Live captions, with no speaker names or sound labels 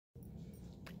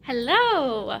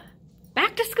Hello!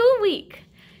 Back to school week!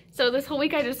 So this whole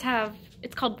week I just have,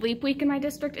 it's called Leap Week in my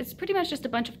district. It's pretty much just a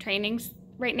bunch of trainings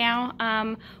right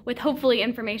now with hopefully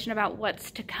information about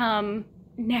what's to come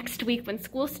next week when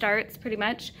school starts, pretty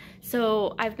much.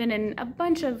 So I've been in a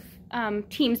bunch of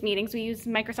Teams meetings. We use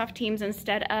Microsoft Teams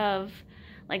instead of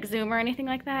like Zoom or anything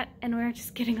like that, and we're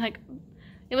just getting like,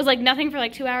 it was like nothing for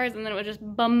like 2 hours, and then it was just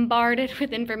bombarded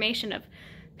with information of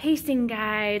pacing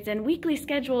guides and weekly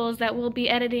schedules that we'll be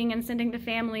editing and sending to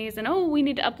families, and oh, we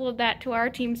need to upload that to our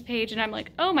Teams page, and I'm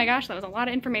like, oh my gosh, that was a lot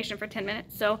of information for 10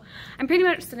 minutes. So I'm pretty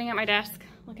much sitting at my desk,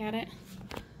 look at it,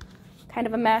 kind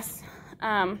of a mess,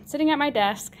 sitting at my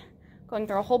desk going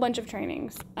through a whole bunch of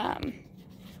trainings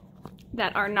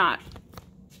that are not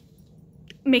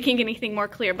making anything more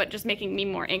clear, but just making me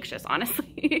more anxious,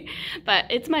 honestly. But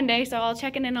it's Monday, so I'll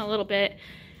check in a little bit,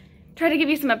 try to give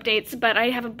you some updates. But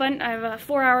I have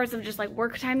 4 hours of just like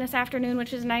work time this afternoon,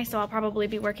 which is nice, so I'll probably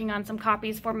be working on some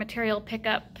copies for material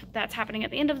pickup that's happening at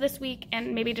the end of this week,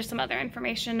 and maybe just some other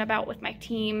information about with my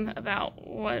team about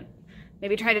what,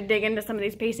 maybe try to dig into some of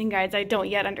these pacing guides I don't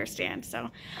yet understand. So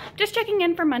just checking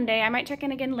in for Monday. I might check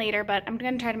in again later, but I'm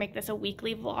gonna try to make this a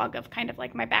weekly vlog of kind of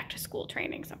like my back to school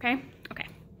trainings, okay? Okay.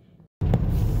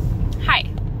 Hi,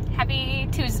 happy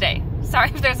Tuesday. Sorry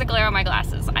if there's a glare on my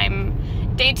glasses.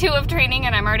 I'm day 2 of training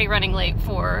and I'm already running late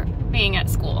for being at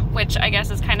school, which I guess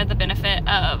is kind of the benefit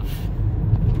of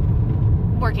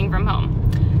working from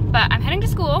home. But I'm heading to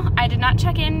school. I did not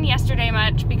check in yesterday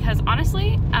much because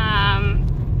honestly,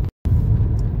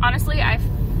 I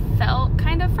felt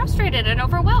kind of frustrated and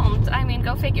overwhelmed. I mean,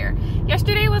 go figure.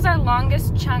 Yesterday was our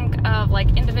longest chunk of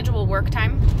like individual work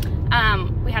time.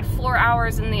 We had 4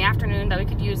 hours in the afternoon that we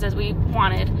could use as we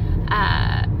wanted.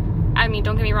 I mean,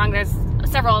 don't get me wrong, there's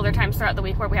several other times throughout the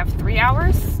week where we have 3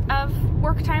 hours of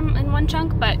work time in one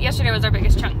chunk, but yesterday was our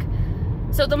biggest chunk.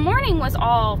 So the morning was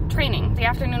all training. The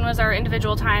afternoon was our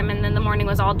individual time, and then the morning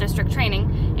was all district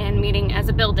training and meeting as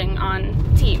a building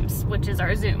on Teams, which is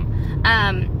our Zoom.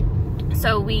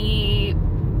 We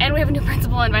have a new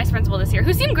principal and vice principal this year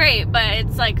who seem great, but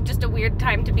it's like just a weird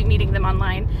time to be meeting them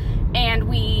online. And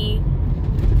we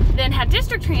then had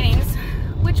district trainings,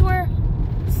 which were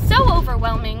so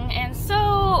overwhelming and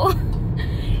so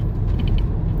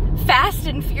fast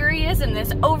and furious, and this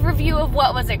overview of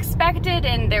what was expected,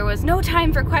 and there was no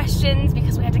time for questions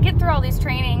because we had to get through all these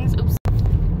trainings. Oops.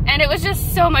 And it was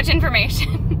just so much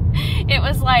information. It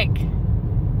was like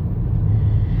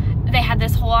they had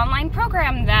this whole online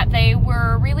program that they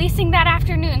were releasing that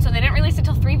afternoon, so they didn't release it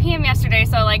till 3 p.m. yesterday,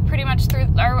 so like pretty much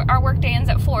through our work day ends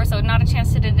at 4, so not a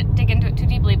chance to dig into it too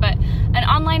deeply, but an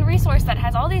online resource that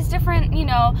has all these different, you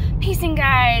know, pacing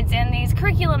guides and these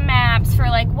curriculum maps for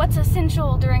like what's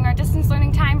essential during our distance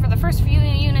learning time for the first few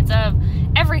units of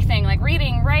everything, like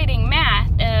reading, writing, math,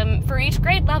 for each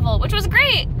grade level, which was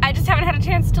great. I just haven't had a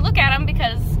chance to look at them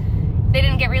because they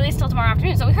didn't get released till tomorrow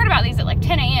afternoon, so we heard about these at like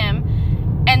 10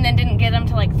 a.m. and then didn't get them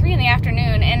till like 3 in the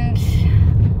afternoon, and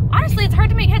honestly it's hard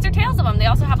to make heads or tails of them. They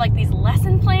also have like these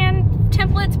lesson plan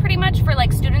templates pretty much for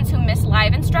like students who miss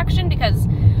live instruction, because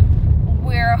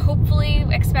we're hopefully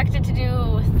expected to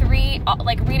do 3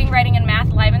 like reading, writing, and math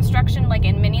live instruction like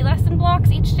in mini lesson blocks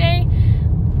each day,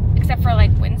 except for like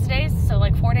Wednesdays, so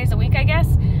like 4 days a week, I guess.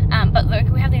 But like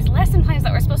we have these lesson plans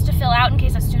that we're supposed to fill out in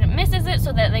case a student misses it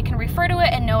so that they can refer to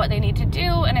it and know what they need to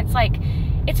do, and it's like,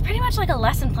 it's pretty much like a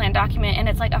lesson plan document, and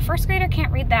it's like a first grader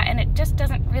can't read that, and it just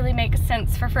doesn't really make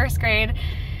sense for first grade. And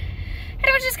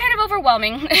it was just kind of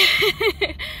overwhelming.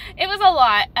 It was a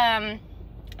lot.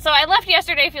 So I left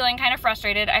yesterday feeling kind of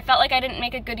frustrated. I felt like I didn't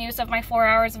make a good use of my 4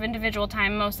 hours of individual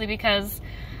time, mostly because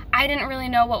I didn't really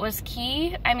know what was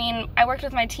key. I mean, I worked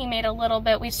with my teammate a little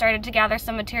bit. We started to gather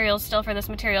some materials still for this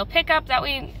material pickup that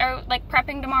we are like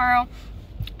prepping tomorrow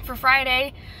for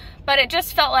Friday, but it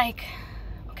just felt like,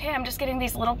 okay, I'm just getting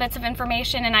these little bits of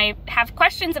information and I have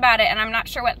questions about it, and I'm not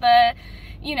sure what the,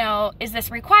 you know, is this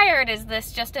required? Is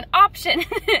this just an option?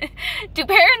 Do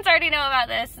parents already know about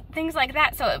this? Things like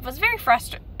that. So it was very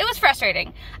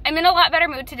frustrating. I'm in a lot better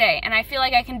mood today, and I feel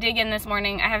like I can dig in this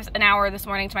morning. I have an hour this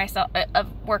morning to myself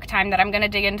of work time that I'm gonna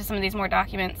dig into some of these more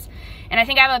documents. And I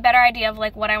think I have a better idea of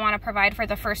like what I wanna provide for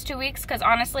the first 2 weeks, because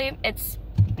honestly, it's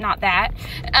not that.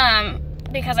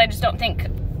 Because I just don't think,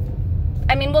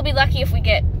 I mean, we'll be lucky if we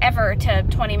get ever to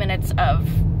 20 minutes of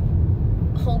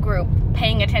whole group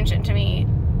paying attention to me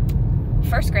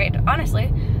first grade,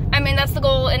 honestly. I mean, that's the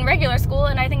goal in regular school,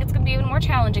 and I think it's going to be even more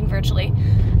challenging virtually.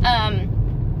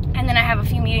 And then I have a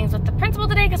few meetings with the principal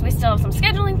today because we still have some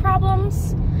scheduling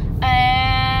problems.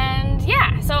 And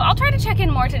yeah, so I'll try to check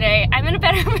in more today. I'm in a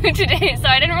better mood today, so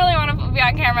I didn't really want to be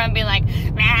on camera and be like,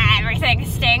 man, everything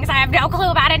stinks. I have no clue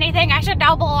about anything. I should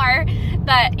know more.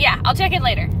 But yeah, I'll check in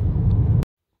later.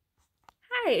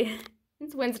 Hi,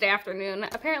 it's Wednesday afternoon.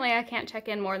 Apparently I can't check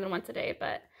in more than once a day,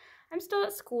 but I'm still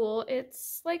at school.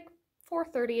 It's like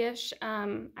 4:30-ish.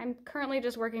 I'm currently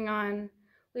just working on,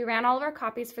 we ran all of our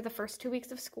copies for the first 2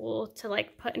 weeks of school to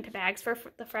like put into bags for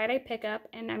the Friday pickup,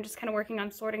 and I'm just kind of working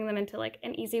on sorting them into like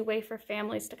an easy way for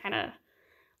families to kind of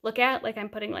look at. Like I'm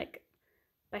putting like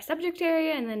by subject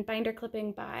area and then binder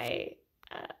clipping by,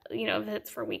 you know, if it's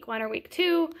for week 1 or week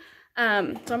 2. So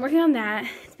I'm working on that.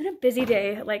 It's been a busy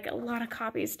day, like a lot of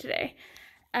copies today.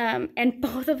 And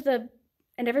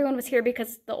everyone was here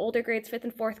because the older grades, 5th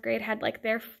and 4th grade, had like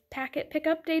their packet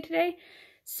pickup day today.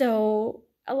 So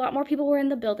a lot more people were in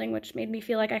the building, which made me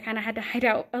feel like I kind of had to hide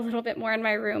out a little bit more in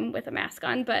my room with a mask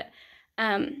on. But,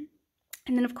 and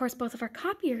then of course both of our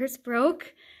copiers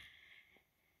broke.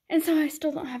 And so I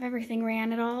still don't have everything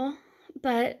ran at all,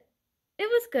 but it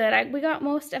was good. We got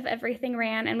most of everything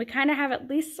ran, and we kind of have at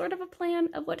least sort of a plan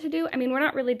of what to do. I mean, we're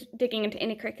not really digging into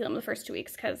any curriculum the first 2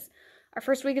 weeks because our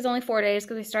first week is only 4 days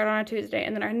because we start on a Tuesday,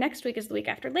 and then our next week is the week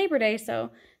after Labor Day, so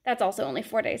that's also only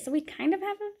 4 days. So we kind of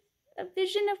have a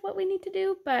vision of what we need to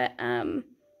do, but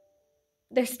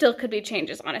there still could be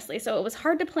changes, honestly. So it was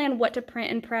hard to plan what to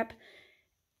print and prep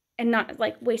and not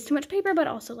like waste too much paper, but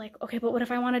also like, okay, but what if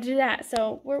I want to do that?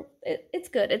 So it's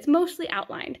good. It's mostly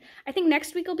outlined. I think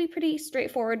next week will be pretty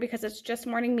straightforward because it's just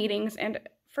morning meetings. And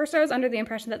first I was under the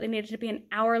impression that they needed to be an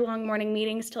hour-long morning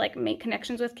meetings to like make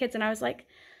connections with kids. And I was like,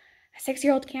 a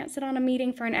 6-year-old can't sit on a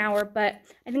meeting for an hour, but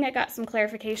I think I got some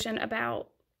clarification about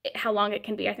how long it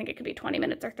can be. I think it could be 20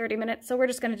 minutes or 30 minutes. So we're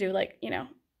just going to do like, you know,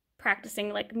 practicing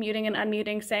like muting and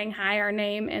unmuting, saying hi, our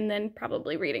name, and then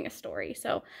probably reading a story.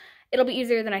 So it'll be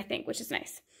easier than I think, which is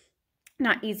nice.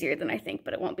 Not easier than I think,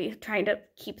 but it won't be trying to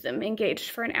keep them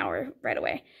engaged for an hour right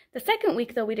away. The second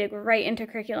week, though, we dig right into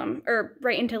curriculum, or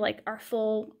right into like our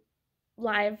full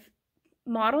live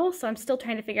model. So I'm still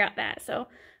trying to figure out that. So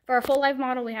for our full live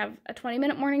model, we have a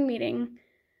 20-minute morning meeting,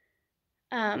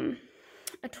 a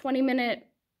 20-minute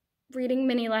reading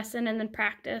mini lesson, and then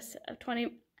practice of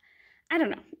 20. I don't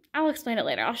know. I'll explain it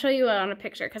later. I'll show you on a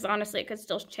picture because honestly it could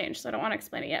still change, so I don't want to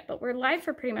explain it yet. But we're live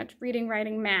for pretty much reading,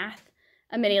 writing, math,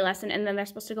 a mini lesson, and then they're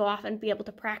supposed to go off and be able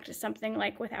to practice something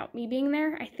like without me being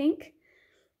there, I think.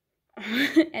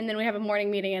 And then we have a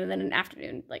morning meeting and then an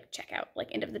afternoon like checkout, like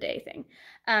end of the day thing.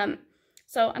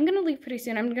 So I'm going to leave pretty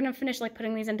soon. I'm going to finish like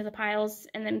putting these into the piles,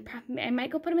 and then I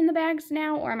might go put them in the bags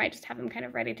now, or I might just have them kind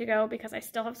of ready to go because I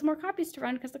still have some more copies to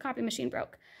run because the copy machine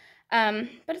broke. But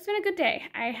it's been a good day.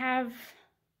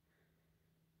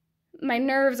 My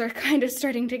nerves are kind of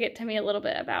starting to get to me a little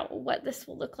bit about what this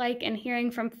will look like, and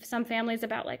hearing from some families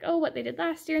about like, oh, what they did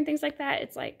last year and things like that.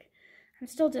 It's like, I'm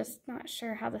still just not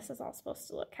sure how this is all supposed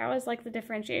to look. How is like the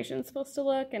differentiation supposed to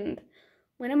look, and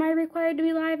when am I required to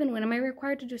be live, and when am I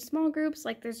required to do small groups?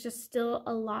 Like there's just still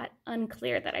a lot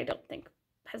unclear that I don't think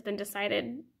has been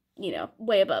decided, you know,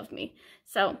 way above me.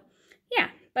 So yeah,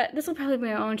 but this will probably be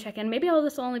my own check-in. Maybe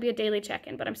this will only be a daily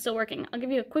check-in, but I'm still working. I'll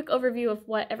give you a quick overview of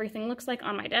what everything looks like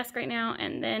on my desk right now,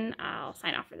 and then I'll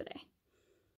sign off for the day.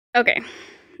 Okay,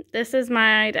 this is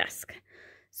my desk.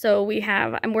 So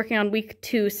I'm working on week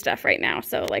 2 stuff right now.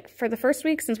 So like for the first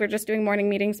week, since we're just doing morning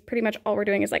meetings, pretty much all we're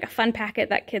doing is like a fun packet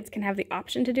that kids can have the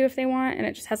option to do if they want, and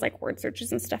it just has like word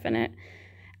searches and stuff in it.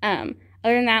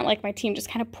 Other than that, like my team just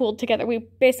kind of pulled together. We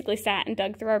basically sat and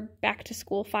dug through our back to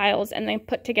school files and then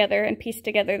put together and pieced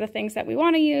together the things that we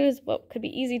want to use, what could be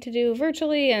easy to do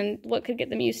virtually, and what could get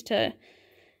them used to,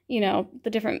 you know, the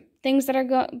different things that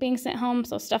are being sent home.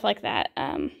 So stuff like that,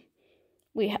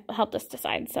 we helped us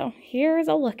decide. So here's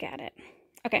a look at it.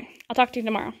 Okay, I'll talk to you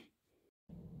tomorrow.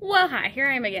 Well, hi, here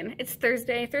I am again. It's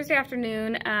Thursday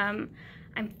afternoon.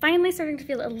 I'm finally starting to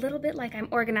feel a little bit like I'm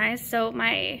organized. So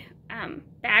my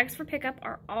bags for pickup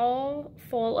are all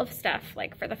full of stuff,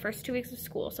 like for the first 2 weeks of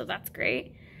school, so that's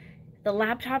great. The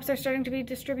laptops are starting to be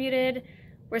distributed.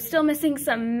 We're still missing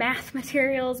some math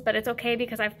materials, but it's okay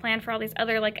because I've planned for all these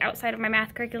other like outside of my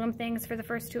math curriculum things for the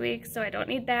first 2 weeks, so I don't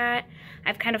need that.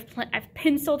 I've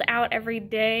penciled out every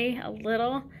day a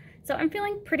little, so I'm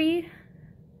feeling pretty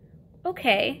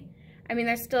okay. I mean,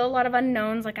 there's still a lot of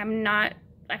unknowns, like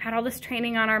I've had all this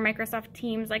training on our Microsoft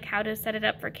Teams, like how to set it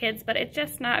up for kids, but it's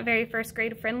just not very first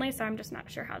grade friendly, so I'm just not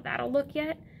sure how that'll look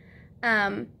yet.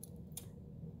 And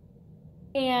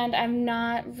I'm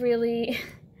not really,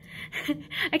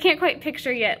 I can't quite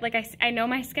picture yet, like I know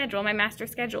my schedule, my master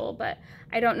schedule, but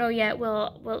I don't know yet,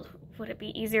 would it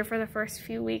be easier for the first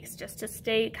few weeks just to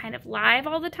stay kind of live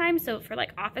all the time? So for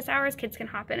like office hours, kids can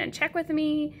hop in and check with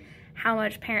me. How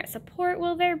much parent support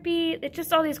will there be? It's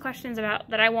just all these questions about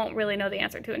that I won't really know the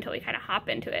answer to until we kind of hop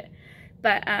into it.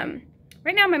 But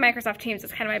right now my Microsoft Teams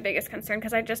is kind of my biggest concern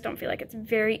because I just don't feel like it's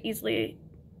very easily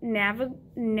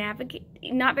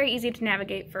not very easy to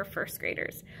navigate for first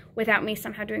graders without me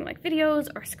somehow doing like videos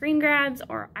or screen grabs,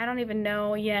 or I don't even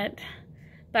know yet,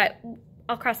 but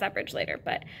I'll cross that bridge later.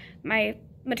 But my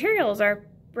materials are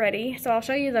ready, so I'll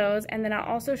show you those, and then I'll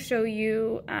also show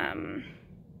you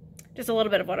just a little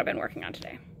bit of what I've been working on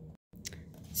today.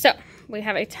 So we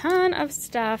have a ton of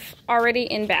stuff already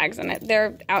in bags, and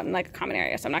they're out in like a common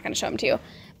area, so I'm not going to show them to you.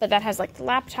 But that has like the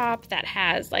laptop, that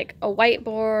has like a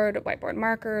whiteboard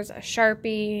markers, a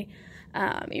Sharpie,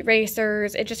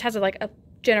 erasers. It just has like a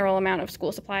general amount of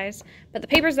school supplies. But the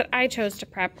papers that I chose to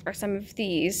prep are some of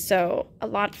these. So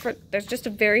there's just a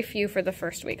very few for the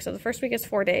first week. So the first week is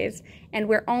 4 days, and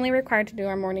we're only required to do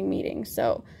our morning meetings.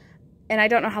 So, and I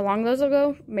don't know how long those will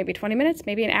go, maybe 20 minutes,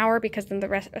 maybe an hour, because then the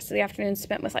rest of the afternoon is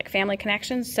spent with like family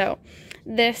connections. So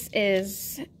this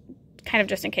is kind of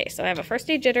just in case. So I have a first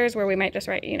day jitters where we might just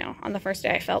write, you know, on the first day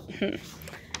I felt,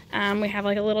 we have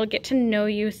like a little get to know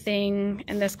you thing,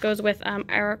 and this goes with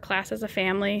our class as a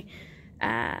family,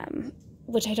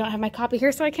 which I don't have my copy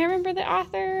here, so I can't remember the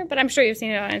author, but I'm sure you've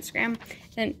seen it on Instagram.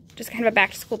 And just kind of a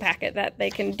back to school packet that they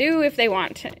can do if they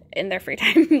want in their free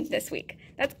time this week.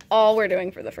 That's all we're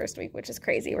doing for the first week, which is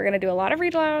crazy. We're going to do a lot of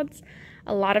read louds,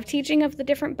 a lot of teaching of the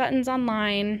different buttons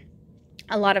online,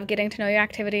 a lot of getting to know you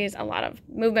activities, a lot of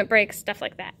movement breaks, stuff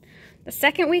like that. The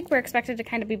second week, we're expected to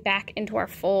kind of be back into our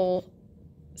full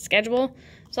schedule.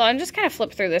 So I'm just kind of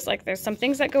flip through this. Like there's some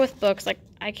things that go with books. Like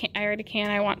I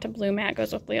Want to Bloom At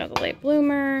goes with Leo the Late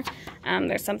Bloomer.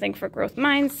 There's something for growth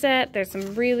mindset. There's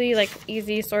some really like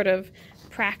easy sort of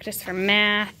practice for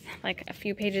math, like a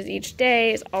few pages each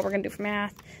day is all we're gonna do for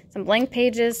math. Some blank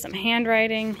pages, some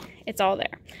handwriting, it's all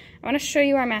there. I want to show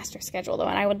you our master schedule though,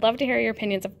 and I would love to hear your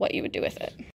opinions of what you would do with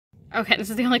it. Okay, this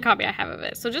is the only copy I have of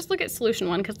it. So just look at solution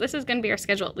 1, because this is going to be our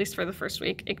schedule at least for the first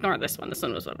week. Ignore this one. This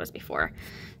one was what it was before.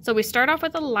 So we start off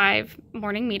with a live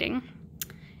morning meeting,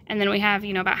 and then we have,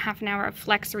 you know, about half an hour of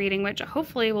flex reading, which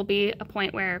hopefully will be a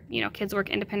point where, you know, kids work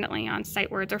independently on sight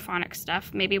words or phonics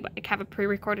stuff. Maybe like have a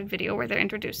pre-recorded video where they're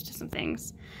introduced to some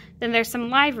things. Then there's some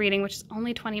live reading, which is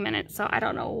only 20 minutes, so I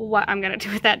don't know what I'm going to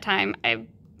do at that time.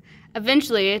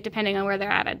 Eventually, depending on where they're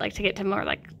at, I'd like to get to more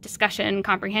like discussion,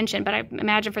 comprehension, but I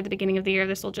imagine for the beginning of the year,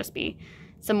 this will just be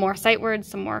some more sight words,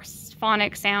 some more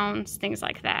phonic sounds, things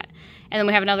like that. And then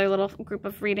we have another little group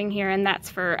of reading here, and that's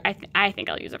for, I think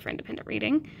I'll use it for independent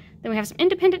reading. Then we have some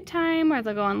independent time where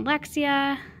they'll go on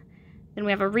Lexia. Then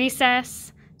we have a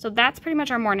recess. So that's pretty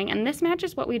much our morning, and this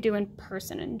matches what we do in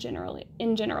person in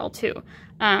general too.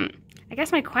 I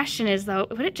guess my question is though,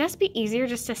 would it just be easier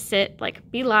just to sit,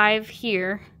 like be live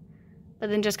here, but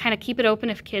then just kind of keep it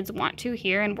open if kids want to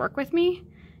here and work with me?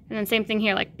 And then same thing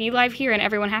here, like be live here and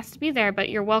everyone has to be there, but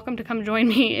you're welcome to come join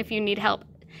me if you need help.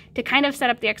 To kind of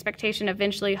set up the expectation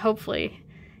eventually, hopefully,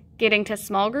 getting to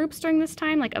small groups during this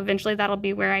time, like eventually that'll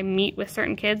be where I meet with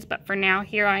certain kids, but for now,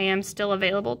 here I am still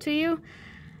available to you.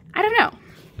 I don't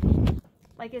know.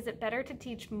 Like, is it better to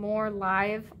teach more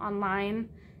live online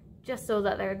just so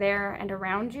that they're there and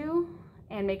around you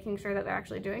and making sure that they're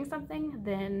actually doing something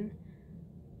than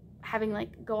having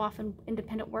like go off in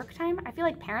independent work time? I feel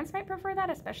like parents might prefer that,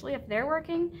 especially if they're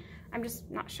working. I'm just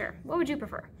not sure. What would you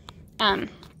prefer?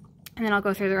 And then I'll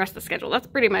go through the rest of the schedule. That's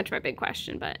pretty much my big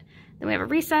question. But then we have a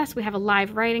recess, we have a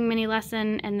live writing mini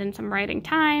lesson, and then some writing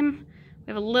time.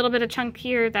 We have a little bit of chunk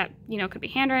here that, you know, could be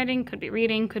handwriting, could be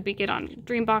reading, could be get on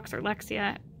Dreambox or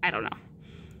Lexia. I don't know.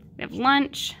 We have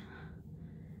lunch.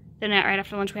 Then right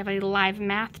after lunch, we have a live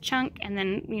math chunk, and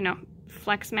then, you know,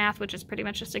 flex math, which is pretty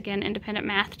much just, again, independent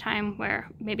math time where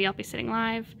maybe I'll be sitting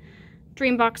live.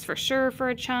 Dreambox for sure for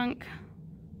a chunk.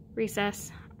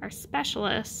 Recess, our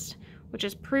specialist, which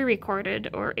is pre-recorded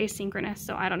or asynchronous,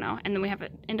 so I don't know. And then we have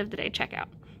an end of the day checkout.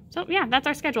 So yeah, that's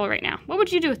our schedule right now. What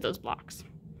would you do with those blocks?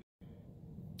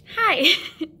 Hi,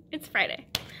 it's Friday.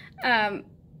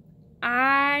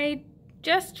 I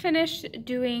just finished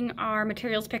doing our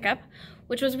materials pickup,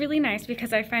 which was really nice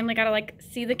because I finally got to like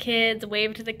see the kids,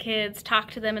 wave to the kids,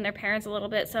 talk to them and their parents a little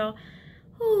bit. So,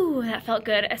 ooh, that felt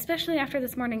good, especially after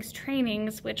this morning's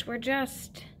trainings, which were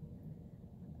just,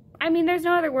 I mean, there's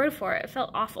no other word for it. It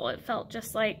felt awful. It felt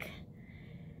just like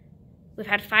we've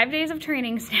had 5 days of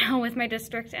trainings now with my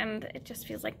district, and it just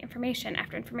feels like information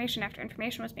after information after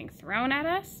information was being thrown at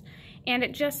us, and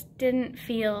it just didn't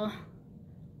feel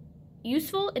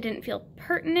useful. It didn't feel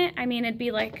pertinent. I mean, it'd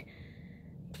be like,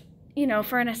 you know,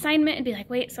 for an assignment, it'd be like,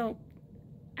 wait, so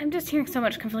I'm just hearing so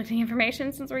much conflicting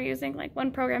information since we're using like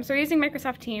one program. So we're using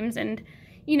Microsoft Teams, and,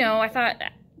 you know, I thought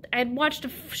I had watched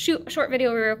a short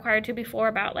video we were required to before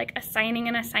about like assigning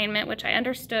an assignment, which I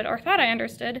understood or thought I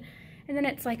understood. And then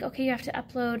it's like, okay, you have to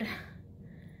upload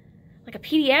like a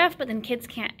PDF, but then kids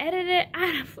can't edit it.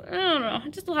 I don't know,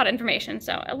 just a lot of information.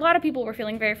 So a lot of people were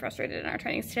feeling very frustrated in our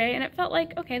trainings today, and it felt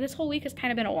like, okay, this whole week has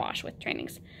kind of been a wash with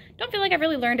trainings. Don't feel like I've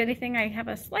really learned anything. I have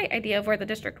a slight idea of where the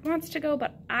district wants to go,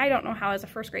 but I don't know how as a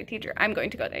first grade teacher I'm going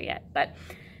to go there yet. But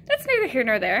that's neither here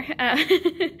nor there.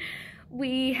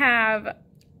 We have,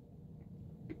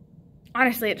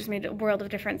 honestly, it just made a world of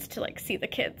difference to like see the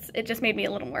kids. It just made me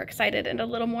a little more excited and a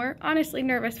little more, honestly,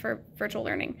 nervous for virtual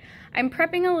learning. I'm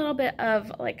prepping a little bit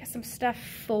of like some stuff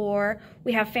for,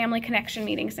 we have family connection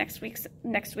meetings next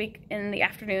week in the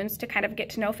afternoons to kind of get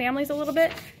to know families a little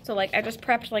bit. So like I just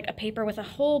prepped like a paper with a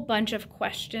whole bunch of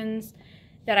questions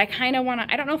that I kind of want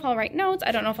to, I don't know if I'll write notes,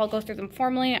 I don't know if I'll go through them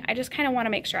formally. I just kind of want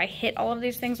to make sure I hit all of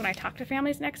these things when I talk to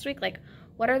families next week. Like,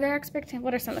 what are their expectations?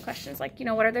 What are some of the questions? Like, you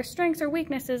know, what are their strengths or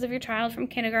weaknesses of your child from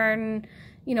kindergarten?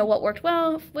 You know, what worked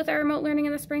well with our remote learning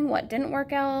in the spring? What didn't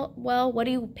work out well? What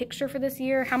do you picture for this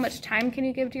year? How much time can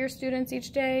you give to your students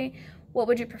each day? What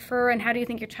would you prefer? And how do you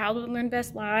think your child would learn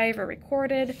best, live or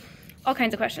recorded? All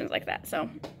kinds of questions like that. So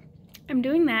I'm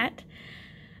doing that.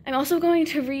 I'm also going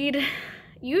to read,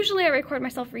 usually I record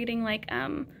myself reading like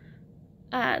the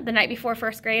night before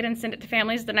first grade and send it to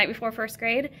families the night before first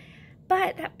grade.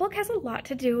 But that book has a lot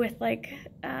to do with like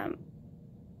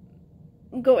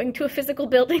going to a physical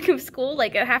building of school,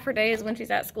 like a half her day is when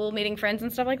she's at school meeting friends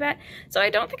and stuff like that. So I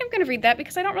don't think I'm going to read that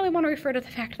because I don't really want to refer to the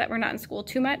fact that we're not in school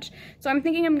too much. So I'm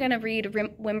thinking I'm going to read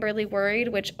Wimberly Worried,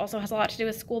 which also has a lot to do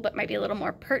with school but might be a little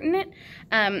more pertinent,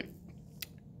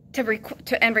 to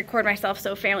record myself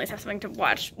so families have something to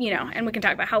watch, you know, and we can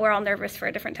talk about how we're all nervous for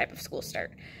a different type of school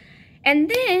start. And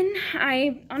then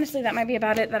honestly, that might be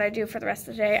about it that I do for the rest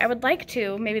of the day. I would like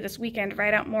to, maybe this weekend,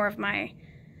 write out more of I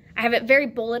have it very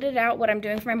bulleted out what I'm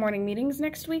doing for my morning meetings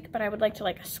next week, but I would like to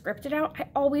like script it out. I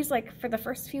always like, for the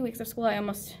first few weeks of school, I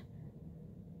almost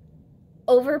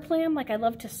over-plan. Like I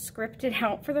love to script it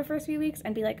out for the first few weeks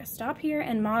and be like, stop here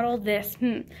and model this.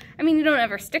 I mean, you don't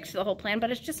ever stick to the whole plan,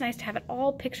 but it's just nice to have it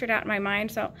all pictured out in my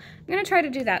mind. So I'm gonna try to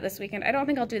do that this weekend. I don't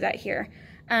think I'll do that here.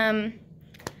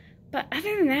 But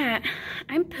other than that,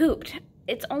 I'm pooped.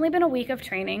 It's only been a week of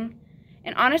training.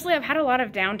 And honestly, I've had a lot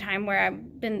of downtime where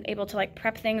I've been able to like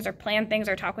prep things or plan things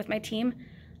or talk with my team.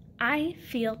 I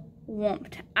feel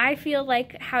whomped. I feel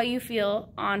like how you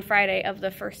feel on Friday of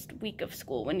the first week of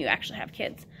school when you actually have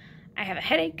kids. I have a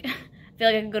headache. I feel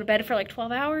like I could go to bed for like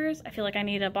 12 hours. I feel like I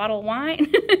need a bottle of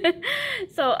wine.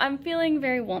 So I'm feeling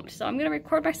very whomped. So I'm going to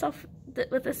record myself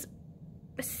with this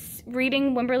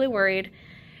reading Wimberly Worried.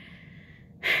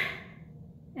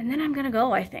 And then I'm gonna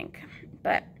go, I think.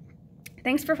 But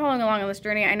thanks for following along on this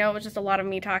journey. I know it was just a lot of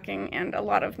me talking and a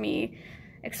lot of me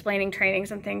explaining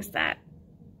trainings and things that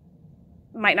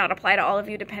might not apply to all of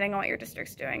you depending on what your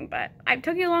district's doing. But I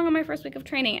took you along on my first week of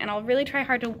training, and I'll really try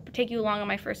hard to take you along on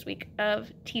my first week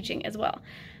of teaching as well.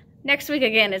 Next week,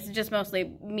 again, is just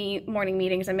mostly me morning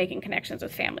meetings and making connections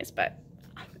with families, but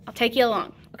I'll take you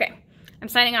along. Okay, I'm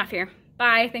signing off here.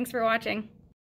 Bye, thanks for watching.